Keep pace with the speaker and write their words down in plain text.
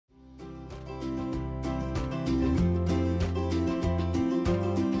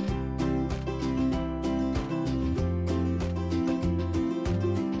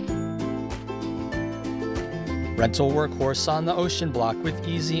Rental workhorse on the ocean block with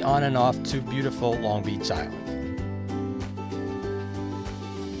easy on and off to beautiful Long Beach Island.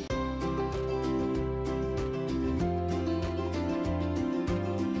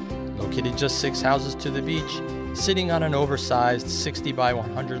 Located just 6 houses to the beach, sitting on an oversized 60 by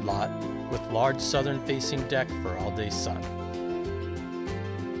 100 lot with large southern-facing deck for all-day sun.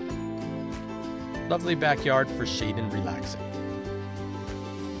 Lovely backyard for shade and relaxing.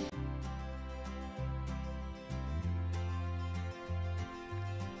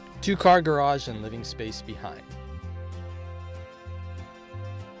 Two-car garage and living space behind.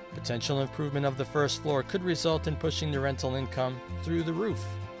 Potential improvement of the first floor could result in pushing the rental income through the roof.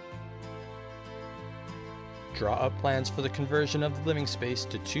 Draw up plans for the conversion of the living space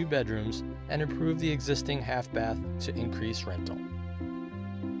to 2 bedrooms and improve the existing half bath to increase rental.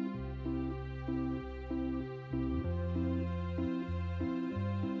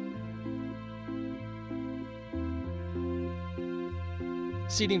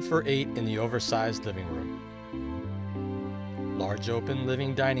 Seating for 8 in the oversized living room. Large open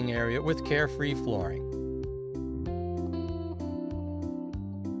living dining area with carefree flooring.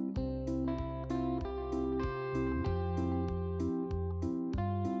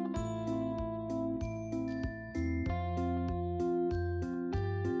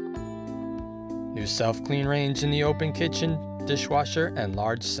 New self-clean range in the open kitchen, dishwasher, and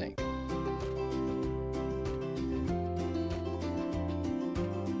large sink.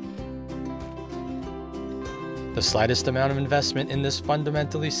 The slightest amount of investment in this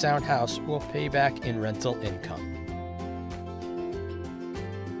fundamentally sound house will pay back in rental income.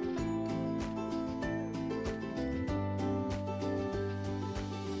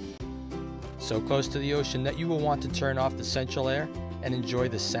 So close to the ocean that you will want to turn off the central air and enjoy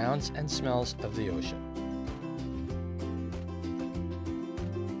the sounds and smells of the ocean.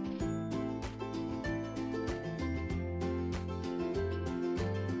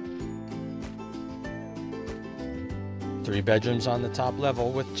 Three bedrooms on the top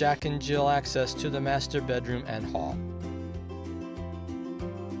level with Jack and Jill access to the master bedroom and hall.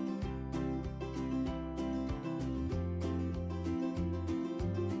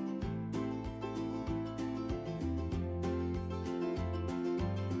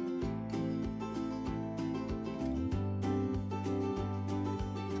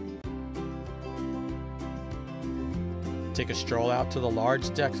 Take a stroll out to the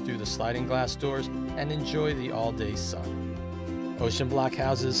large deck through the sliding glass doors and enjoy the all-day sun. Ocean block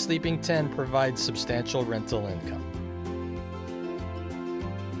houses sleeping 10 provides substantial rental income.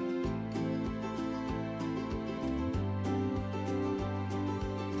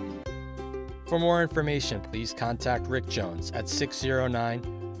 For more information, please contact Rick Jones at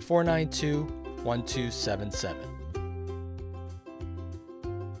 609-492-1277.